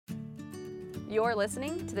You're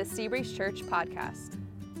listening to the Seabreeze Church podcast.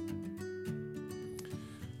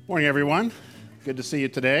 Morning, everyone. Good to see you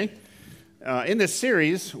today. In this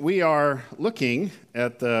series, we are looking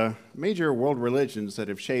at the major world religions that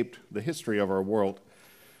have shaped the history of our world.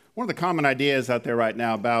 One of the common ideas out there right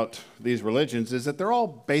now about these religions is that they're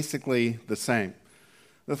all basically the same.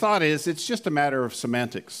 The thought is it's just a matter of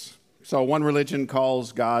semantics. So one religion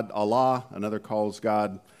calls God Allah, another calls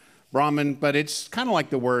God Brahman, but it's kind of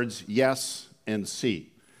like the words yes and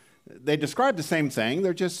see. They describe the same thing,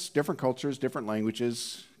 they're just different cultures, different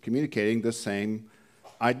languages, communicating the same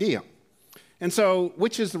idea. And so,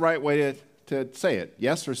 which is the right way to say it,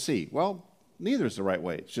 yes or see? Well, neither is the right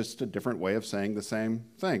way. It's just a different way of saying the same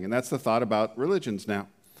thing. And that's the thought about religions now.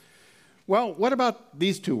 Well, what about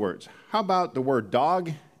these two words? How about the word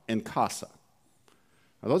dog and casa?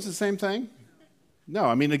 Are those the same thing? No.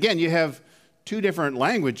 I mean, again, you have two different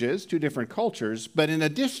languages, two different cultures, but in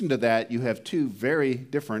addition to that, you have two very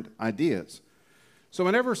different ideas. So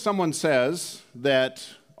whenever someone says that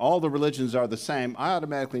all the religions are the same, I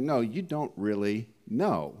automatically know you don't really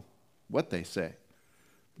know what they say.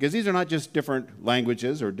 Because these are not just different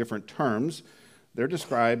languages or different terms, they're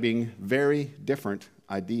describing very different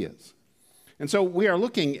ideas. And so we are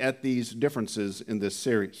looking at these differences in this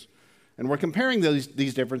series. And we're comparing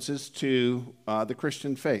these differences to the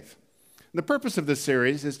Christian faith. And the purpose of this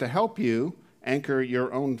series is to help you anchor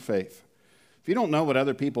your own faith. If you don't know what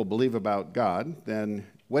other people believe about God, then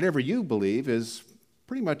whatever you believe is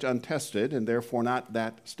pretty much untested and therefore not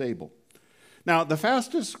that stable. Now, the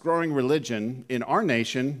fastest growing religion in our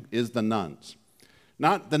nation is the nuns.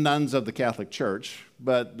 Not the nuns of the Catholic Church,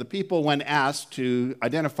 but the people, when asked to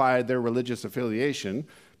identify their religious affiliation,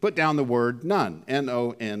 put down the word nun,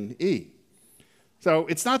 N-O-N-E. So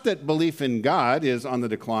it's not that belief in God is on the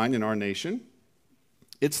decline in our nation.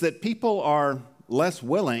 It's that people are less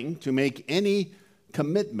willing to make any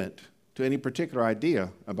commitment to any particular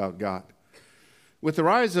idea about God. With the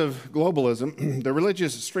rise of globalism, the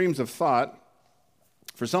religious streams of thought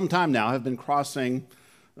for some time now have been crossing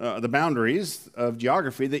the boundaries of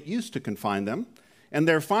geography that used to confine them, and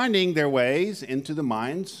they're finding their ways into the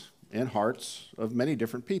minds and hearts of many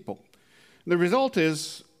different people. The result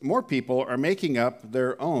is more people are making up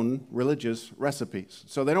their own religious recipes.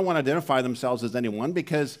 So they don't want to identify themselves as anyone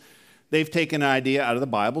because they've taken an idea out of the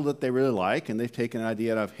Bible that they really like, and they've taken an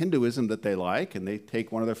idea out of Hinduism that they like, and they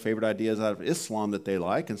take one of their favorite ideas out of Islam that they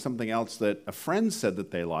like, and something else that a friend said that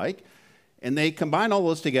they like, and they combine all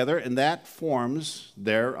those together, and that forms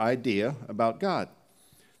their idea about God.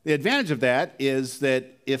 The advantage of that is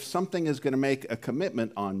that if something is going to make a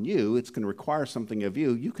commitment on you, it's going to require something of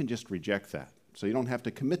you, you can just reject that. So you don't have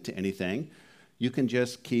to commit to anything. You can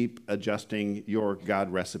just keep adjusting your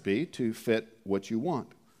God recipe to fit what you want.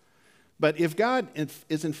 But if God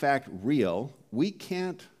is in fact real, we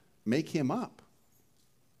can't make him up.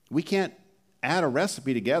 We can't add a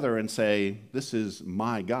recipe together and say, this is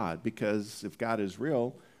my God, because if God is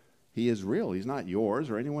real, he is real. He's not yours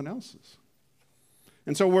or anyone else's.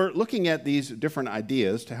 And so we're looking at these different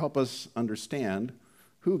ideas to help us understand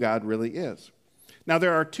who God really is. Now,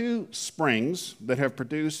 there are two springs that have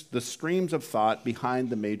produced the streams of thought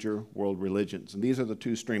behind the major world religions. And these are the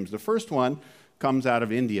two streams. The first one comes out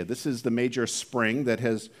of India. This is the major spring that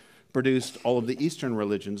has produced all of the Eastern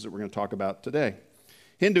religions that we're going to talk about today.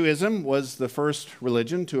 Hinduism was the first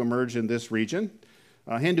religion to emerge in this region.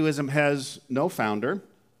 Hinduism has no founder.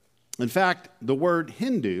 In fact, the word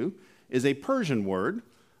Hindu is a Persian word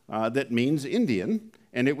that means Indian,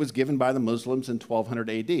 and it was given by the Muslims in 1200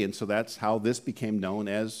 AD, and so that's how this became known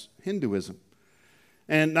as Hinduism.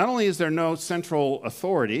 And not only is there no central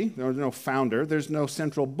authority, there's no founder, there's no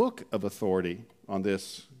central book of authority on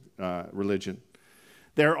this religion.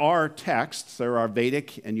 There are texts, there are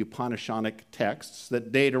Vedic and Upanishadic texts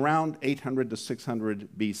that date around 800 to 600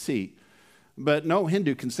 BC. But no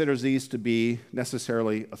Hindu considers these to be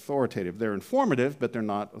necessarily authoritative. They're informative, but they're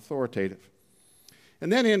not authoritative.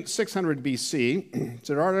 And then in 600 BC,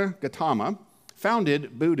 Siddhartha Gautama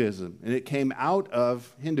founded Buddhism, and it came out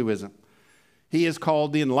of Hinduism. He is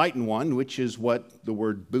called the Enlightened One, which is what the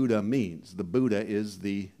word Buddha means. The Buddha is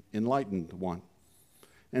the Enlightened One.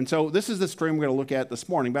 And so this is the stream we're going to look at this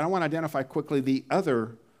morning, but I want to identify quickly the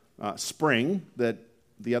other spring that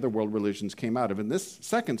the other world religions came out of. And this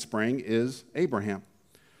second spring is Abraham.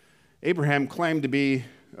 Abraham claimed to be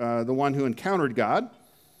the one who encountered God,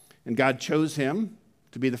 and God chose him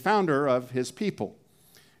to be the founder of his people.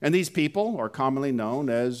 And these people are commonly known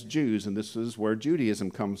as Jews, and this is where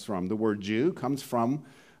Judaism comes from. The word Jew comes from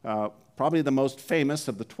probably the most famous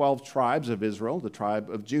of the 12 tribes of Israel, the tribe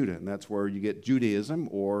of Judah, and that's where you get Judaism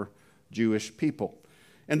or Jewish people.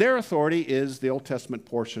 And their authority is the Old Testament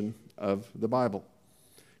portion of the Bible.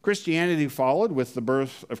 Christianity followed with the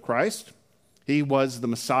birth of Christ. He was the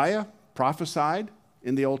Messiah prophesied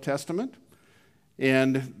in the Old Testament,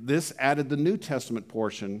 and this added the New Testament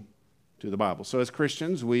portion to the Bible. So as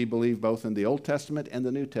Christians, we believe both in the Old Testament and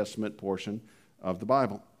the New Testament portion of the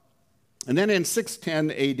Bible. And then in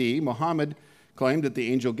 610 AD, Muhammad claimed that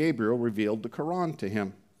the angel Gabriel revealed the Quran to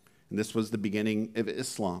him. And this was the beginning of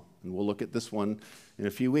Islam. And we'll look at this one in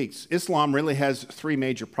a few weeks. Islam really has three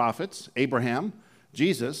major prophets: Abraham,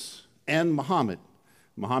 Jesus, and Muhammad.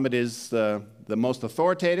 Muhammad is the most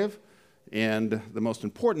authoritative and the most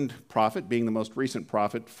important prophet, being the most recent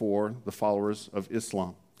prophet for the followers of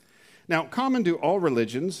Islam. Now, common to all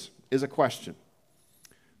religions is a question.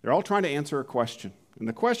 They're all trying to answer a question. And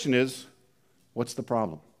the question is, what's the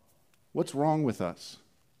problem? What's wrong with us?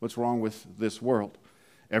 What's wrong with this world?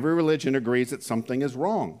 Every religion agrees that something is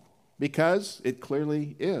wrong, because it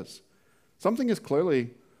clearly is. Something is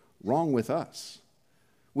clearly wrong with us.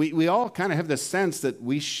 We all kind of have this sense that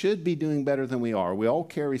we should be doing better than we are. We all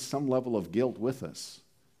carry some level of guilt with us.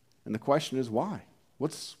 And the question is, why?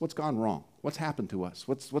 What's gone wrong? What's happened to us?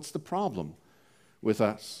 What's the problem with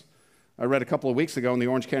us? I read a couple of weeks ago in the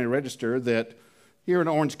Orange County Register that here in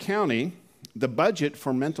Orange County, the budget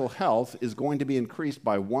for mental health is going to be increased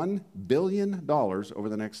by $1 billion over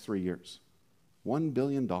the next 3 years. $1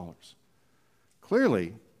 billion.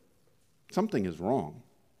 Clearly, something is wrong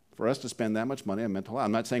for us to spend that much money on mental health.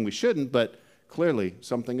 I'm not saying we shouldn't, but clearly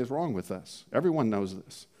something is wrong with us. Everyone knows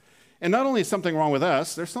this. And not only is something wrong with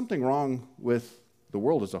us, there's something wrong with the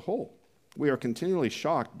world as a whole. We are continually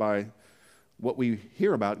shocked by what we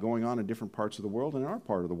hear about going on in different parts of the world and in our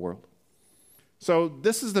part of the world. So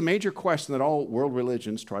this is the major question that all world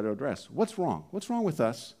religions try to address. What's wrong? What's wrong with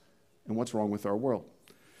us, and what's wrong with our world?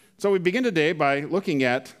 So we begin today by looking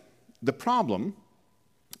at the problem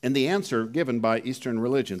and the answer given by Eastern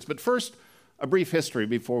religions. But first, a brief history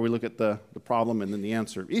before we look at the problem and then the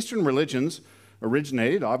answer. Eastern religions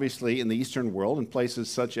originated, obviously, in the Eastern world in places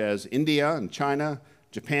such as India and China,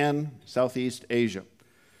 Japan, Southeast Asia.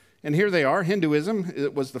 And here they are.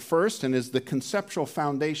 Hinduism was the first and is the conceptual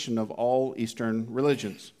foundation of all Eastern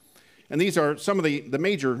religions. And these are some of the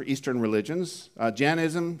major Eastern religions: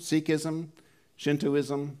 Jainism, Sikhism,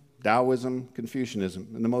 Shintoism, Taoism, Confucianism.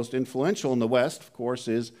 And the most influential in the West, of course,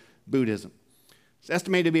 is Buddhism. It's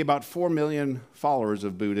estimated to be about 4 million followers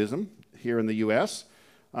of Buddhism here in the U.S.,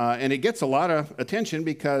 and it gets a lot of attention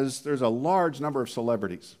because there's a large number of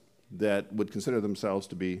celebrities that would consider themselves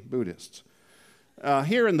to be Buddhists.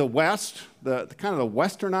 Here in the West, the kind of the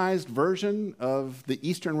westernized version of the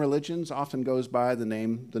Eastern religions often goes by the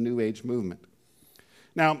name the New Age movement.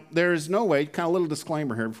 Now, there's no way, kind of a little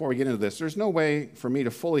disclaimer here before we get into this, there's no way for me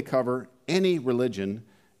to fully cover any religion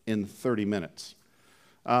in 30 minutes.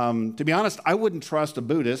 To be honest, I wouldn't trust a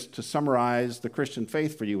Buddhist to summarize the Christian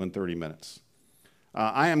faith for you in 30 minutes.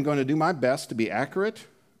 I am going to do my best to be accurate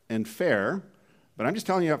and fair, but I'm just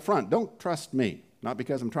telling you up front, don't trust me. Not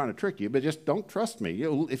because I'm trying to trick you, but just don't trust me.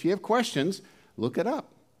 If you have questions, look it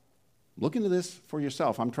up. Look into this for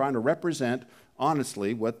yourself. I'm trying to represent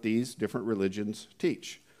honestly what these different religions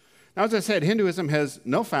teach. Now, as I said, Hinduism has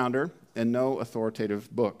no founder and no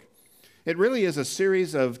authoritative book. It really is a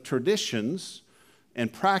series of traditions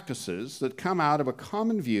and practices that come out of a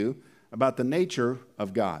common view about the nature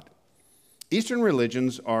of God. Eastern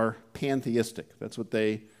religions are pantheistic. That's what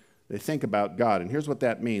they think about God. And here's what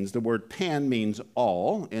that means. The word pan means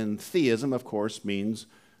all, and theism, of course, means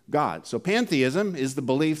God. So pantheism is the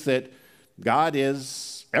belief that God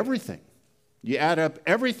is everything. You add up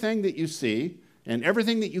everything that you see and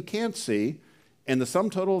everything that you can't see, and the sum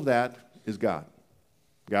total of that is God.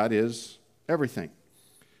 God is everything.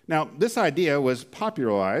 Now, this idea was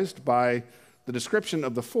popularized by the description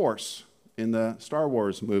of the Force in the Star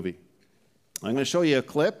Wars movie. I'm going to show you a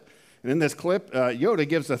clip. And in this clip, Yoda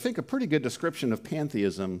gives, I think, a pretty good description of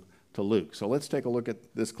pantheism to Luke. So let's take a look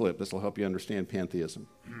at this clip. This will help you understand pantheism.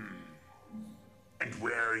 And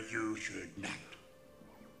where you should not.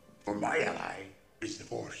 For my ally is the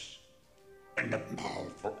Force, and the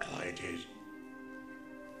powerful ally it is.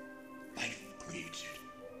 Life creates it,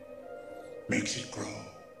 makes it grow.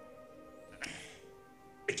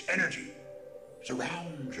 Its energy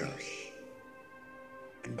surrounds us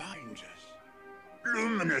and binds us.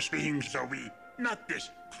 Luminous beings are we, not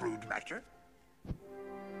this crude matter.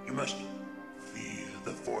 You must feel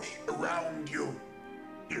the Force around you.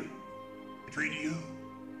 Here, between you,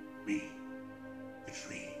 me, the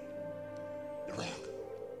tree, the rock,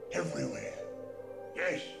 everywhere.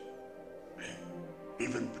 Yes,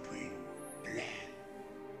 even between the land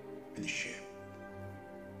and the ship.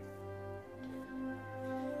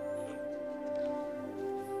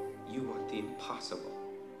 impossible.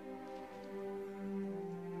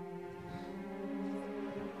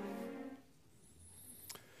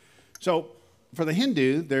 So, for the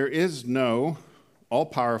Hindu, there is no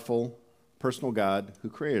all-powerful personal God who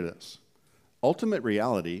created us. Ultimate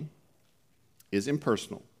reality is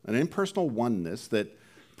impersonal, an impersonal oneness that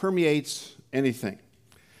permeates anything.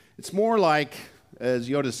 It's more like, as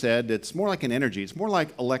Yoda said, it's more like an energy. It's more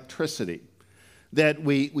like electricity that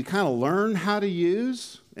we kind of learn how to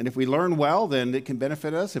use, and if we learn well, then it can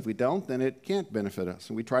benefit us. If we don't, then it can't benefit us,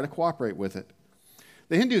 and we try to cooperate with it.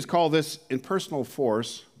 The Hindus call this impersonal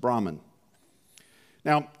force Brahman.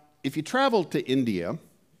 Now, if you travel to India,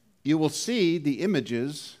 you will see the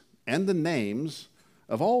images and the names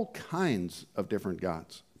of all kinds of different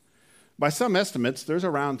gods. By some estimates, there's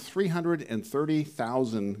around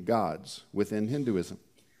 330,000 gods within Hinduism.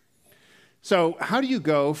 So how do you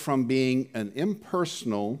go from being an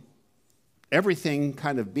impersonal, everything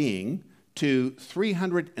kind of being to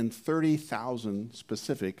 330,000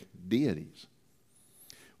 specific deities?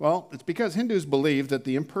 Well, it's because Hindus believe that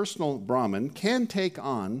the impersonal Brahman can take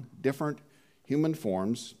on different human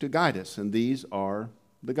forms to guide us, and these are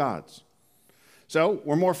the gods. So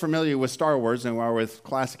we're more familiar with Star Wars than we are with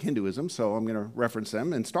classic Hinduism, so I'm going to reference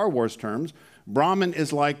them. In Star Wars terms, Brahman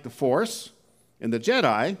is like the Force, and the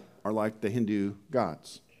Jedi are like the Hindu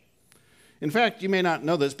gods. In fact, you may not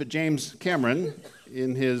know this, but James Cameron,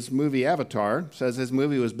 in his movie Avatar, says his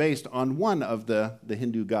movie was based on one of the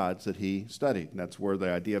Hindu gods that he studied. And that's where the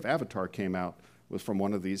idea of Avatar came out, was from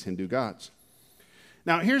one of these Hindu gods.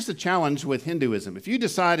 Now, here's the challenge with Hinduism. If you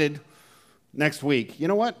decided next week, you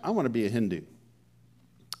know what, I want to be a Hindu,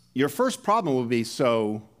 your first problem would be,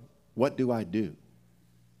 so what do I do?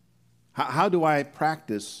 How do I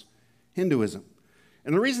practice Hinduism?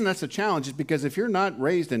 And the reason that's a challenge is because if you're not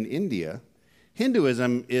raised in India,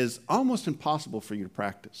 Hinduism is almost impossible for you to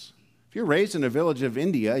practice. If you're raised in a village of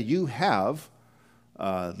India, you have,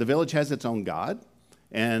 the village has its own god,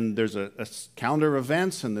 and there's a calendar of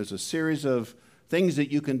events, and there's a series of things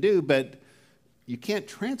that you can do, but you can't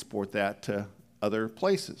transport that to other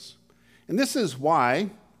places. And this is why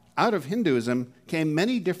out of Hinduism came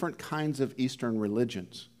many different kinds of Eastern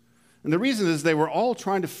religions. And the reason is they were all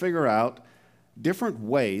trying to figure out different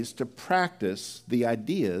ways to practice the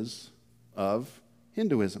ideas of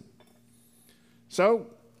Hinduism. So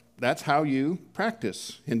that's how you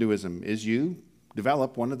practice Hinduism, is you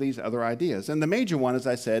develop one of these other ideas. And the major one, as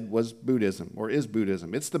I said, was Buddhism, or is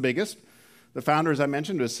Buddhism. It's the biggest. The founder, as I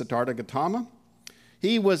mentioned, was Siddhartha Gautama.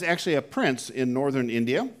 He was actually a prince in northern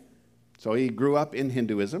India, so he grew up in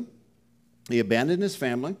Hinduism. He abandoned his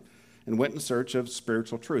family and went in search of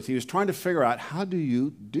spiritual truth. He was trying to figure out, how do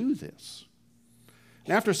you do this?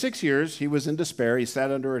 And after 6 years, he was in despair. He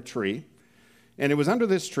sat under a tree, and it was under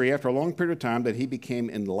this tree, after a long period of time, that he became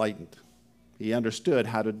enlightened. He understood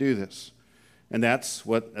how to do this. And that's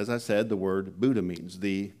what, as I said, the word Buddha means,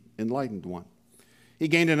 the enlightened one. He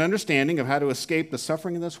gained an understanding of how to escape the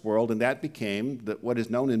suffering in this world, and that became what is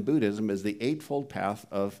known in Buddhism as the Eightfold Path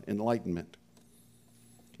of Enlightenment.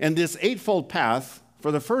 And this Eightfold Path,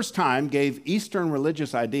 for the first time, gave Eastern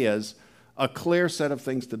religious ideas a clear set of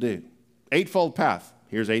things to do. Eightfold Path,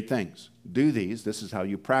 here's 8 things. Do these, this is how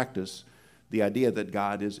you practice the idea that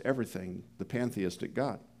God is everything, the pantheistic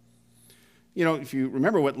God. You know, if you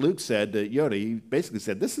remember what Luke said to Yoda, he basically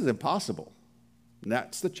said, this is impossible. And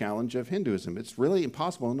that's the challenge of Hinduism. It's really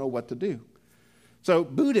impossible to know what to do. So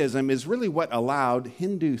Buddhism is really what allowed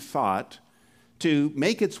Hindu thought to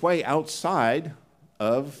make its way outside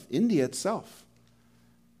of India itself.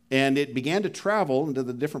 And it began to travel into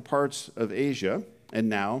the different parts of Asia and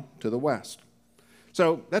now to the West.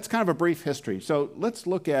 So that's kind of a brief history. So let's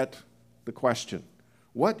look at the question.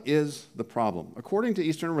 What is the problem? According to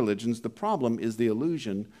Eastern religions, the problem is the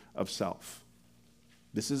illusion of self.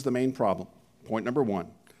 This is the main problem. Point number 1,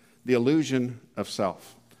 the illusion of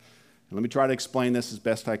self. And let me try to explain this as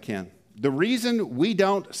best I can. The reason we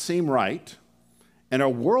don't seem right and our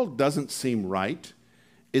world doesn't seem right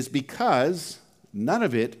is because none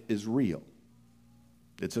of it is real.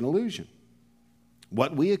 It's an illusion.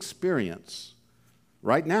 What we experience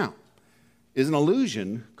right now is an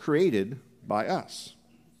illusion created by us.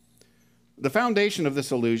 The foundation of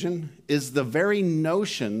this illusion is the very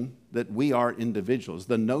notion that we are individuals,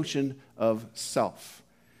 the notion of self.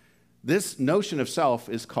 This notion of self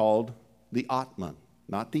is called the Atman,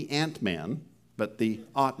 not the Ant-Man, but the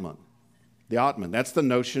Atman. The Atman, that's the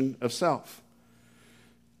notion of self.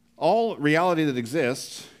 All reality that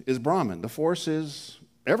exists is Brahman. The force is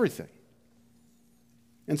everything.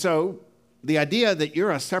 And so the idea that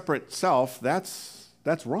you're a separate self, that's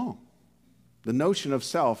wrong. The notion of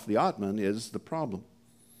self, the Atman, is the problem.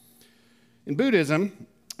 In Buddhism,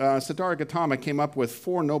 Siddhartha Gautama came up with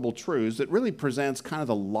 4 noble truths that really presents kind of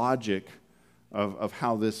the logic of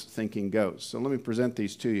how this thinking goes. So let me present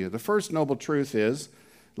these to you. The first noble truth is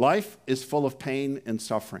life is full of pain and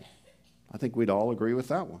suffering. I think we'd all agree with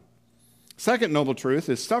that one. Second noble truth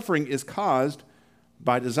is suffering is caused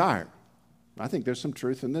by desire. I think there's some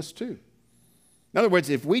truth in this too. In other words,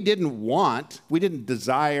 if we didn't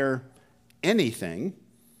desire anything,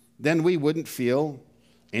 then we wouldn't feel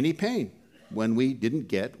any pain when we didn't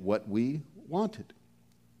get what we wanted.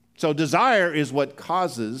 So desire is what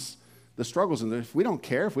causes the struggles. And if we don't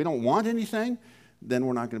care, if we don't want anything, then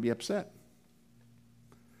we're not going to be upset.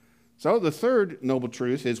 So the third noble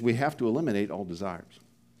truth is we have to eliminate all desires.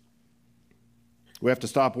 We have to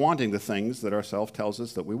stop wanting the things that our self tells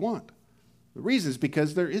us that we want. The reason is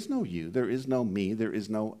because there is no you, there is no me, there is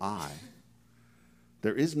no I.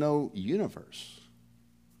 There is no universe.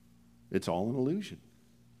 It's all an illusion.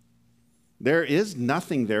 There is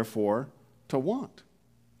nothing, therefore, to want.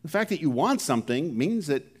 The fact that you want something means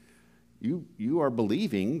that you are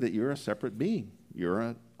believing that you're a separate being. You're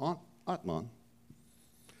an Atman.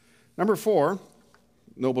 Number 4,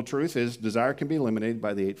 noble truth is desire can be eliminated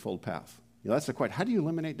by the Eightfold Path. That's the question. How do you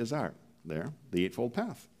eliminate desire? There, the Eightfold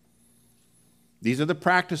Path. These are the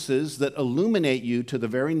practices that illuminate you to the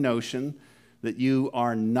very notion that you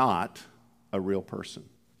are not a real person.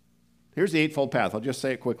 Here's the Eightfold Path. I'll just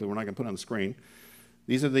say it quickly. We're not going to put it on the screen.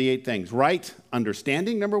 These are the 8 things. Right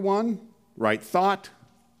understanding, number 1. Right thought,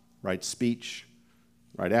 right speech,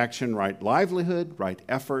 right action, right livelihood, right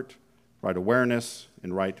effort, right awareness,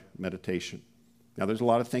 and right meditation. Now, there's a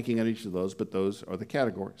lot of thinking on each of those, but those are the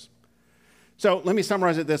categories. So let me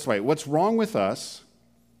summarize it this way. What's wrong with us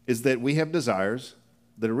is that we have desires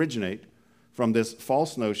that originate from this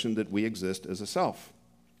false notion that we exist as a self.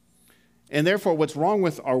 And therefore, what's wrong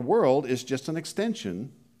with our world is just an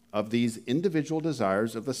extension of these individual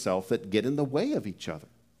desires of the self that get in the way of each other.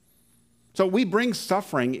 So we bring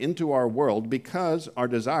suffering into our world because our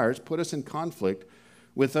desires put us in conflict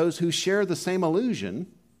with those who share the same illusion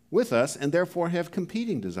with us and therefore have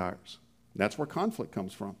competing desires. That's where conflict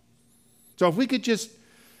comes from. So if we could just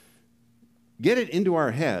get it into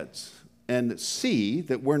our heads and see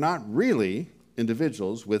that we're not really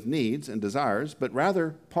individuals with needs and desires, but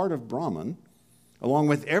rather part of Brahman, along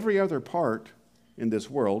with every other part in this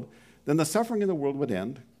world, then the suffering in the world would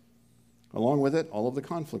end. Along with it, all of the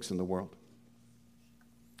conflicts in the world.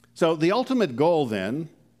 So the ultimate goal then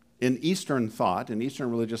in Eastern thought, in Eastern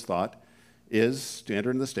religious thought, is to enter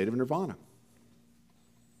into the state of nirvana.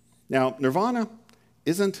 Now, nirvana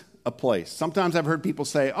isn't a place. Sometimes I've heard people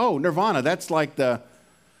say, oh, nirvana, that's like the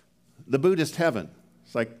Buddhist heaven.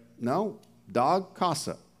 It's like, no, dog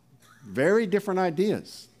casa. Very different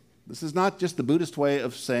ideas. This is not just the Buddhist way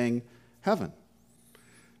of saying heaven.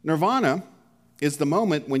 Nirvana is the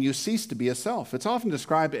moment when you cease to be a self. It's often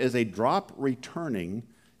described as a drop returning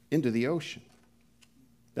into the ocean.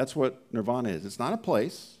 That's what nirvana is. It's not a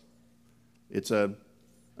place. It's an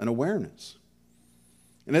awareness.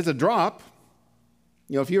 And as a drop,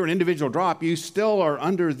 if you're an individual drop, you still are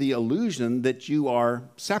under the illusion that you are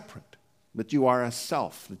separate, that you are a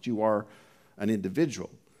self, that you are an individual.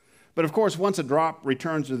 But of course, once a drop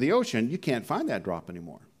returns to the ocean, you can't find that drop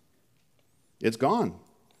anymore. It's gone.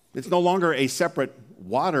 It's no longer a separate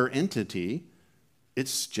water entity.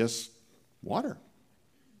 It's just water.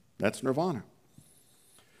 That's nirvana.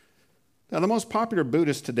 Now, the most popular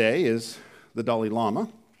Buddhist today is the Dalai Lama,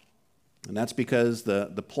 and that's because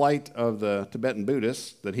the plight of the Tibetan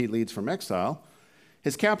Buddhists that he leads from exile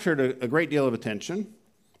has captured a great deal of attention.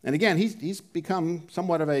 And again, he's become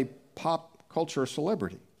somewhat of a pop culture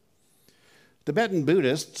celebrity. Tibetan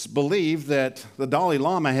Buddhists believe that the Dalai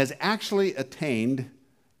Lama has actually attained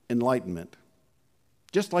enlightenment,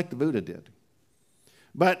 just like the Buddha did.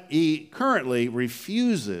 But he currently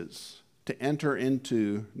refuses to enter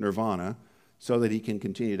into nirvana so that he can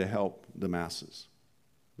continue to help the masses.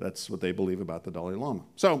 That's what they believe about the Dalai Lama.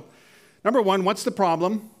 So, number 1, what's the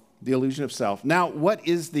problem? The illusion of self. Now, what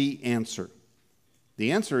is the answer?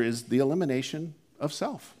 The answer is the elimination of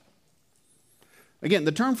self. Again,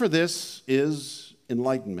 the term for this is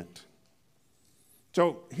enlightenment.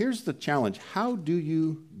 So here's the challenge. How do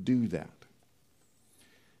you do that?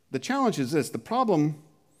 The challenge is this. The problem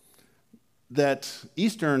that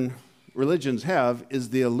Eastern religions have is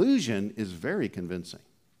the illusion is very convincing.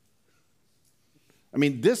 I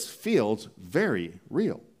mean, this feels very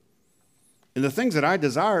real. And the things that I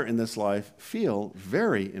desire in this life feel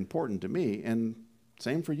very important to me, and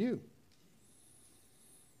same for you.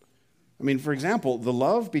 I mean, for example, the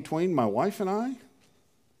love between my wife and I,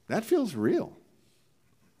 that feels real.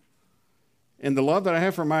 And the love that I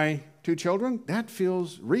have for my 2 children, that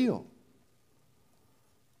feels real.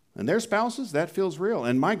 And their spouses, that feels real.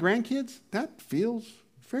 And my grandkids, that feels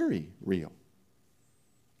very real.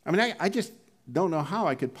 I mean, I just don't know how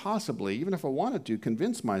I could possibly, even if I wanted to,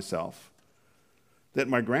 convince myself that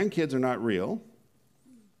my grandkids are not real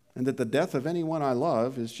and that the death of anyone I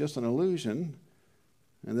love is just an illusion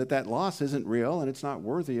and that loss isn't real and it's not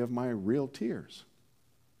worthy of my real tears.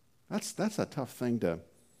 That's a tough thing to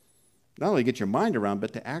not only get your mind around,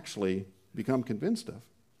 but to actually become convinced of.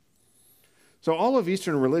 So all of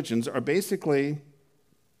Eastern religions are basically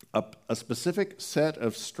a specific set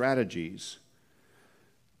of strategies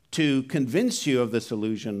to convince you of this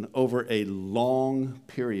illusion over a long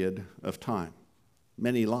period of time,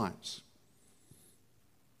 many lives.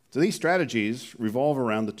 So these strategies revolve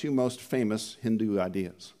around the 2 most famous Hindu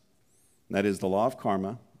ideas. That is the law of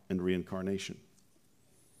karma and reincarnation.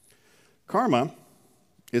 Karma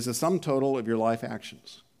is the sum total of your life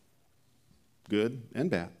actions, good and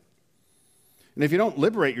bad. And if you don't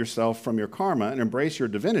liberate yourself from your karma and embrace your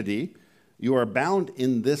divinity, you are bound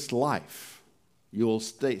in this life. You will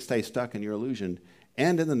stay stuck in your illusion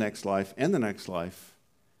and in the next life and the next life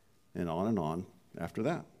and on after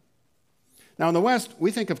that. Now, in the West,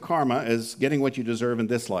 we think of karma as getting what you deserve in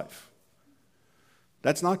this life.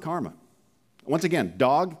 That's not karma. Once again,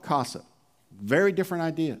 dog, casa. Very different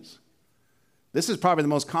ideas. This is probably the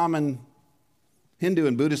most common Hindu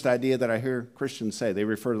and Buddhist idea that I hear Christians say. They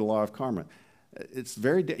refer to the law of karma. It's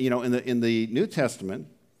very, in the New Testament,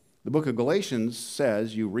 the book of Galatians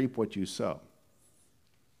says you reap what you sow.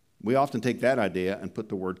 We often take that idea and put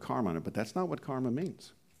the word karma on it, but that's not what karma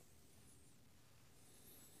means.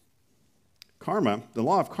 Karma, the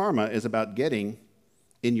law of karma, is about getting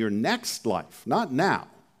in your next life, not now,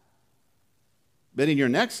 but in your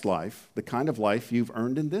next life, the kind of life you've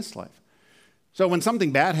earned in this life. So when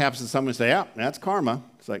something bad happens to someone, say, that's karma.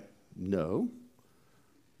 It's like, no.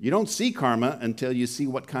 You don't see karma until you see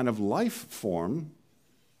what kind of life form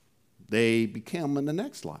they become in the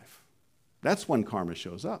next life. That's when karma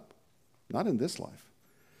shows up, not in this life.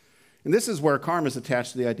 And this is where karma is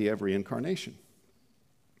attached to the idea of reincarnation.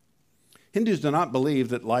 Hindus do not believe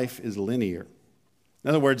that life is linear. In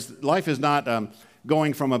other words, life is not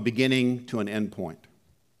going from a beginning to an end point.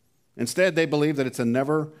 Instead, they believe that it's a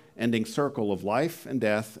never-ending circle of life and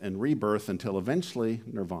death and rebirth until eventually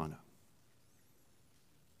nirvana.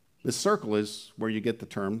 This circle is where you get the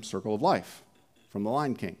term circle of life from the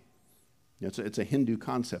Lion King. It's a Hindu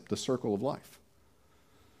concept, the circle of life.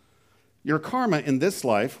 Your karma in this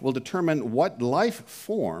life will determine what life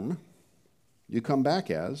form you come back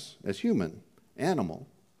as human, animal,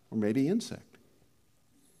 or maybe insect.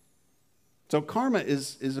 So karma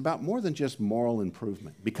is about more than just moral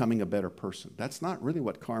improvement, becoming a better person. That's not really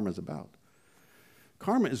what karma is about.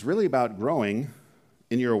 Karma is really about growing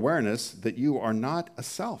in your awareness that you are not a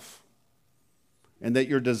self, and that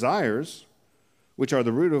your desires, which are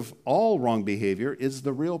the root of all wrong behavior, is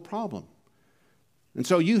the real problem. And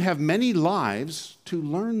so you have many lives to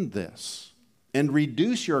learn this and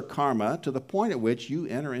reduce your karma to the point at which you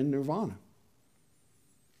enter in nirvana.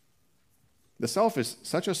 The self is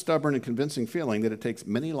such a stubborn and convincing feeling that it takes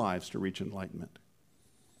many lives to reach enlightenment.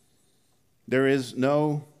 There is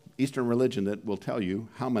no Eastern religion that will tell you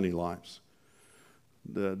how many lives.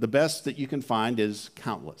 The best that you can find is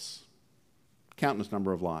countless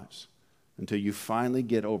number of lives, until you finally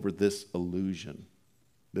get over this illusion,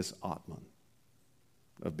 this Atman,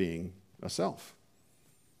 of being a self.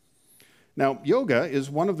 Now, yoga is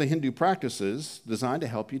one of the Hindu practices designed to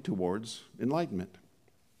help you towards enlightenment.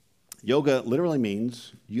 Yoga literally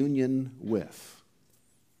means union with.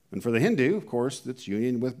 And for the Hindu, of course, it's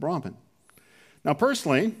union with Brahman. Now,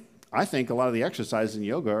 personally, I think a lot of the exercises in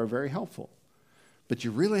yoga are very helpful. But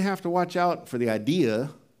you really have to watch out for the ideas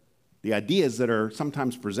that are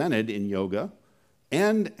sometimes presented in yoga,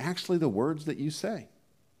 and actually the words that you say.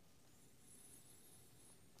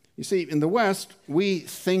 You see, in the West, we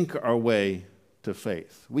think our way to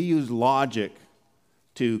faith. We use logic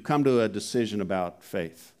to come to a decision about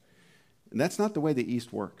faith. And that's not the way the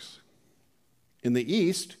East works. In the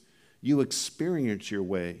East, you experience your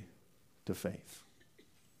way to faith.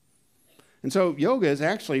 And so yoga is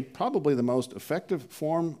actually probably the most effective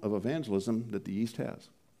form of evangelism that the East has.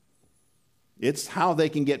 It's how they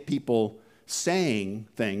can get people saying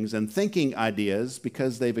things and thinking ideas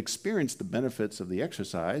because they've experienced the benefits of the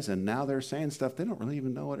exercise, and now they're saying stuff they don't really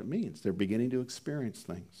even know what it means. They're beginning to experience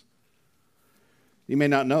things. You may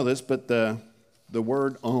not know this, but the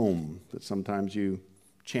word Om that sometimes you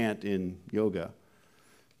chant in yoga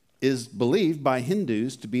is believed by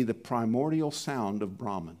Hindus to be the primordial sound of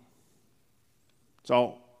Brahman.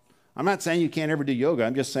 So I'm not saying you can't ever do yoga.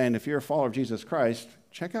 I'm just saying if you're a follower of Jesus Christ,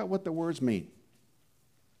 check out what the words mean.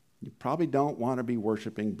 You probably don't want to be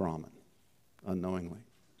worshiping Brahman unknowingly.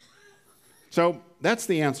 So that's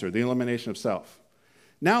the answer, the elimination of self.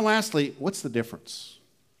 Now, lastly, what's the difference?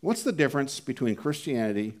 What's the difference between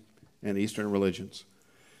Christianity and Eastern religions?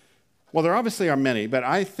 Well, there obviously are many, but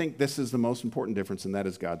I think this is the most important difference, and that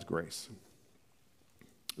is God's grace.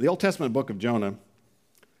 The Old Testament book of Jonah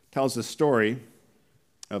tells the story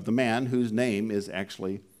of the man whose name is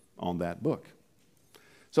actually on that book.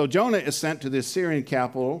 So Jonah is sent to the Assyrian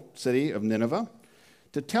capital city of Nineveh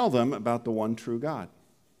to tell them about the one true God.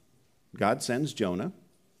 God sends Jonah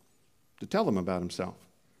to tell them about himself.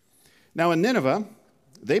 Now in Nineveh,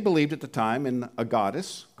 they believed at the time in a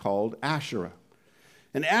goddess called Asherah.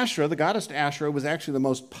 And Asherah, the goddess Asherah, was actually the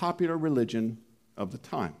most popular religion of the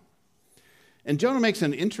time. And Jonah makes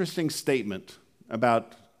an interesting statement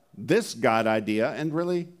about this God idea and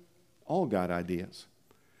really all God ideas.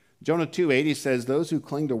 Jonah 2:8 says, "Those who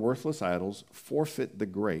cling to worthless idols forfeit the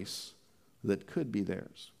grace that could be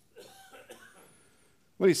theirs."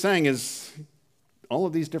 What he's saying is all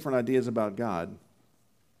of these different ideas about God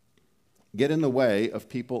get in the way of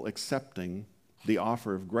people accepting the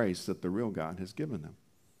offer of grace that the real God has given them.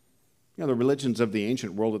 You know, the religions of the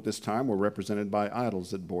ancient world at this time were represented by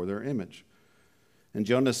idols that bore their image. And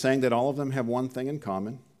Jonah is saying that all of them have one thing in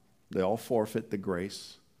common. They all forfeit the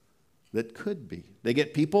grace that could be. They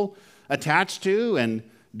get people attached to and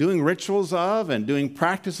doing rituals of and doing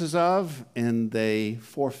practices of, and they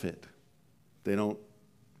forfeit. They don't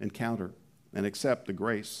encounter and accept the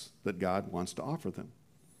grace that God wants to offer them.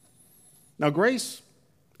 Now, grace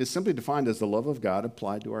is simply defined as the love of God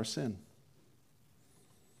applied to our sin.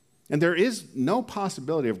 And there is no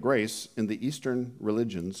possibility of grace in the Eastern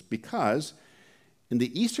religions because in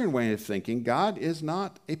the Eastern way of thinking, God is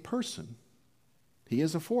not a person. He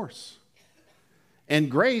is a force. And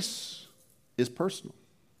grace is personal.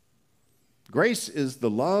 Grace is the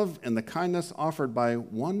love and the kindness offered by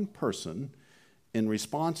one person in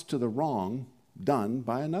response to the wrong done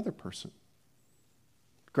by another person.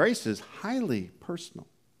 Grace is highly personal.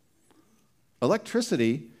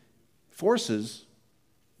 Electricity forces,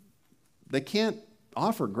 they can't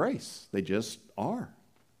offer grace. They just are.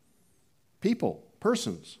 People,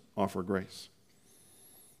 persons offer grace.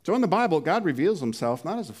 So in the Bible, God reveals himself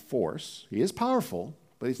not as a force. He is powerful,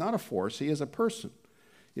 but he's not a force. He is a person.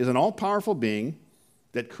 He is an all-powerful being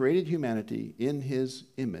that created humanity in his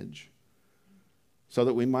image so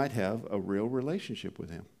that we might have a real relationship with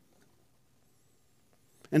him.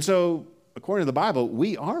 And so, according to the Bible,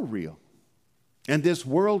 we are real. And this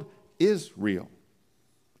world is real.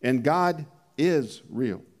 And God is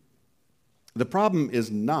real. The problem is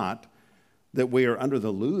not that we are under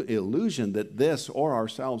the illusion that this or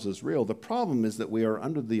ourselves is real. The problem is that we are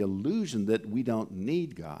under the illusion that we don't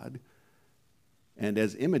need God. And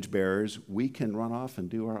as image bearers, we can run off and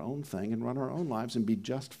do our own thing and run our own lives and be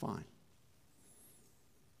just fine.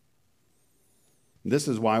 This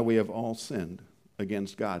is why we have all sinned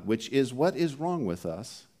against God, which is what is wrong with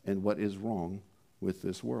us and what is wrong with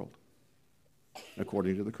this world,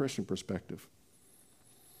 according to the Christian perspective.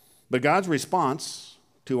 But God's response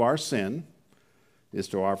to our sin is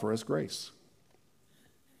to offer us grace,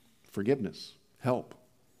 forgiveness, help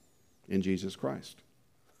in Jesus Christ.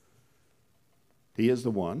 He is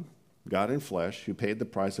the one, God in flesh, who paid the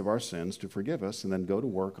price of our sins to forgive us and then go to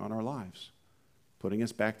work on our lives, putting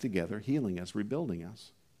us back together, healing us, rebuilding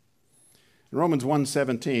us. In Romans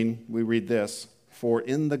 1:17, we read this, "For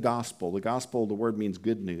in the gospel," the word means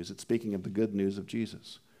good news. It's speaking of the good news of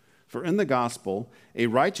Jesus. "For in the gospel, a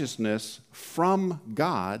righteousness from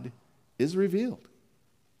God is revealed."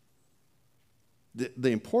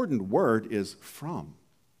 The important word is from.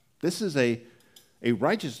 This is a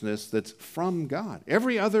righteousness that's from God.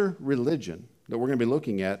 Every other religion that we're going to be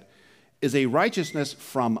looking at is a righteousness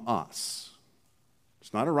from us.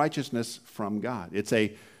 It's not a righteousness from God. It's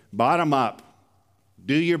a bottom up.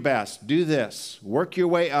 Do your best. Do this. Work your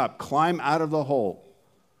way up. Climb out of the hole.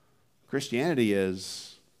 Christianity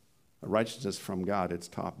is a righteousness from God. It's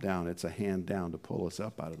top down. It's a hand down to pull us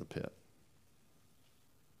up out of the pit.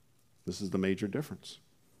 This is the major difference.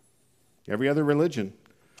 Every other religion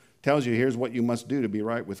tells you here's what you must do to be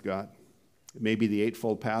right with God. It may be the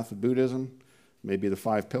eightfold path of Buddhism. It may be the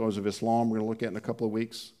 5 pillars of Islam we're going to look at in a couple of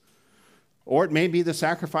weeks. Or it may be the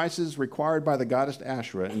sacrifices required by the goddess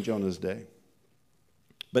Asherah in Jonah's day.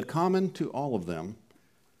 But common to all of them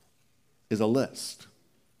is a list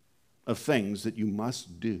of things that you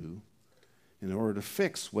must do in order to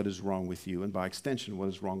fix what is wrong with you and by extension what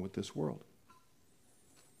is wrong with this world.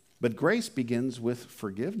 But grace begins with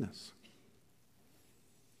forgiveness.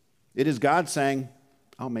 It is God saying,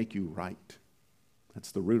 I'll make you right.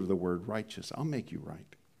 That's the root of the word righteous. I'll make you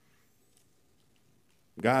right.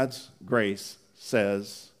 God's grace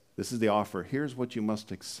says, this is the offer. Here's what you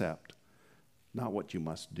must accept, not what you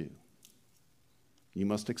must do. You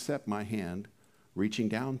must accept my hand reaching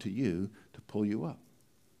down to you to pull you up.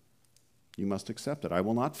 You must accept it. I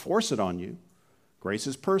will not force it on you. Grace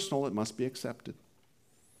is personal. It must be accepted.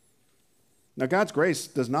 Now, God's grace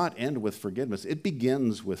does not end with forgiveness. It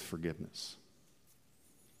begins with forgiveness.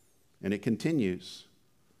 And it continues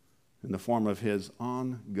in the form of his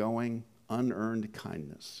ongoing, unearned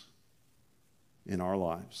kindness in our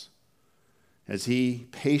lives as he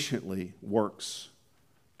patiently works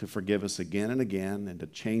to forgive us again and again and to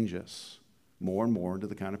change us more and more into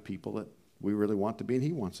the kind of people that we really want to be and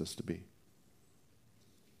he wants us to be.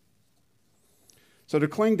 So to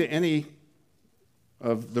cling to any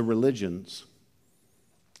of the religions,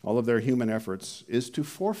 all of their human efforts, is to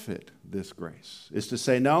forfeit this grace, is to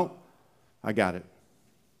say, no, I got it.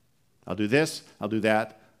 I'll do this, I'll do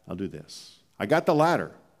that, I'll do this. I got the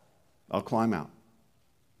ladder. I'll climb out.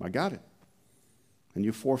 I got it. And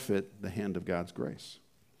you forfeit the hand of God's grace.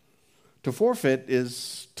 To forfeit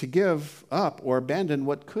is to give up or abandon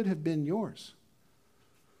what could have been yours.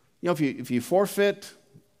 You know, if you forfeit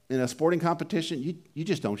in a sporting competition, you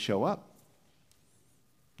just don't show up.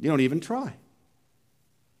 You don't even try.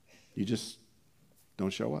 You just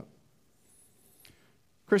don't show up.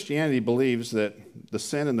 Christianity believes that the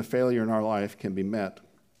sin and the failure in our life can be met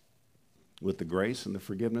with the grace and the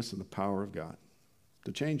forgiveness and the power of God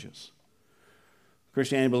to change us.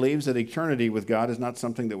 Christianity believes that eternity with God is not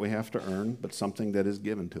something that we have to earn, but something that is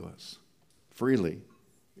given to us freely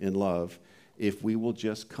in love if we will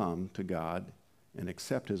just come to God and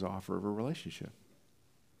accept his offer of a relationship.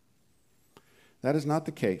 That is not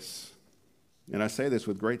the case. And I say this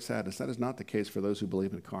with great sadness. That is not the case for those who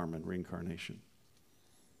believe in karma and reincarnation.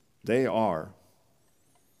 They are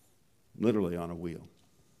literally on a wheel,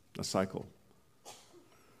 a cycle,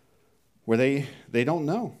 where they don't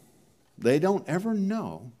know. They don't ever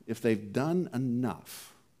know if they've done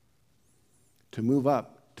enough to move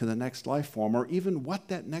up to the next life form or even what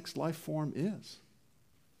that next life form is.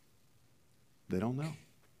 They don't know.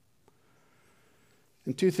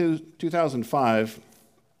 In 2005,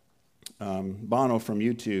 Bono from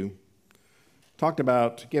U2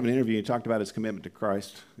 gave an interview. He talked about his commitment to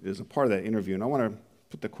Christ as a part of that interview. And I want to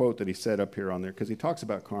put the quote that he said up here on there because he talks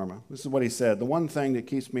about karma. This is what he said. The one thing that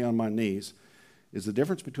keeps me on my knees is the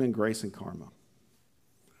difference between grace and karma.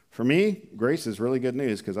 For me, grace is really good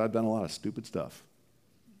news because I've done a lot of stupid stuff.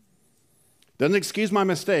 Doesn't excuse my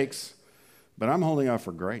mistakes, but I'm holding out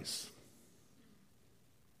for grace.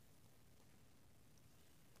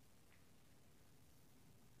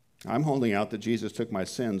 I'm holding out that Jesus took my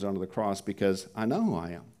sins onto the cross because I know who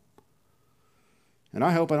I am. And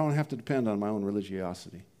I hope I don't have to depend on my own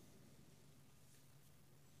religiosity.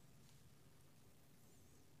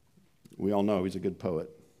 We all know he's a good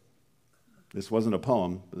poet. This wasn't a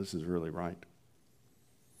poem, but this is really right.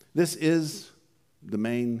 This is the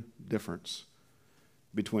main difference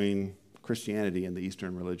between Christianity and the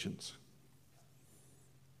Eastern religions.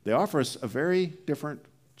 They offer us a very different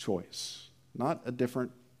choice, not a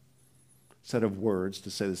different set of words to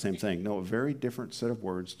say the same thing. No, a very different set of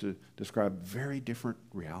words to describe very different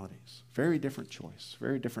realities, very different choice,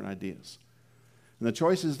 very different ideas. And the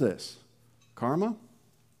choice is this: karma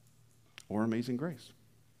or amazing grace.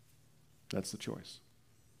 That's the choice.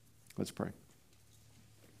 Let's pray.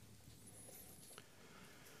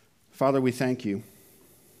 Father, we thank you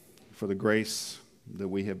for the grace that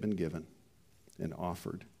we have been given and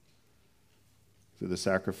offered through the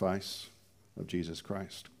sacrifice of Jesus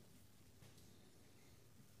Christ.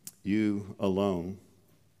 You alone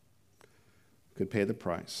could pay the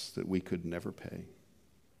price that we could never pay.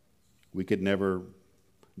 We could never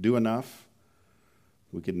do enough.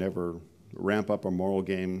 We could never ramp up our moral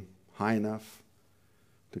game high enough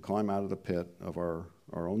to climb out of the pit of our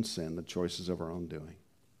own sin, the choices of our own doing.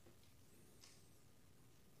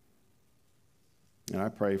 And I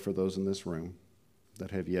pray for those in this room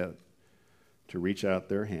that have yet to reach out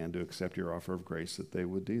their hand to accept your offer of grace, that they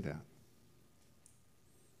would do that.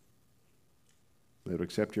 They would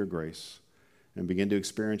accept your grace and begin to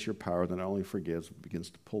experience your power that not only forgives, but begins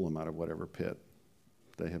to pull them out of whatever pit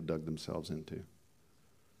they have dug themselves into.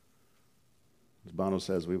 As Bono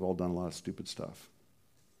says, we've all done a lot of stupid stuff.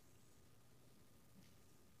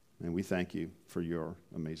 And we thank you for your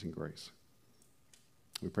amazing grace.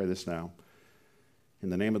 We pray this now in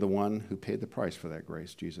the name of the one who paid the price for that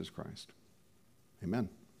grace, Jesus Christ. Amen.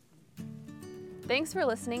 Thanks for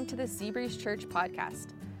listening to the Seabreeze Church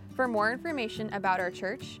podcast. For more information about our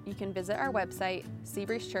church, you can visit our website,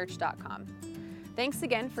 seabreezechurch.com. Thanks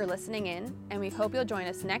again for listening in, and we hope you'll join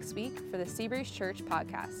us next week for the Seabreeze Church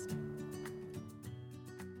podcast.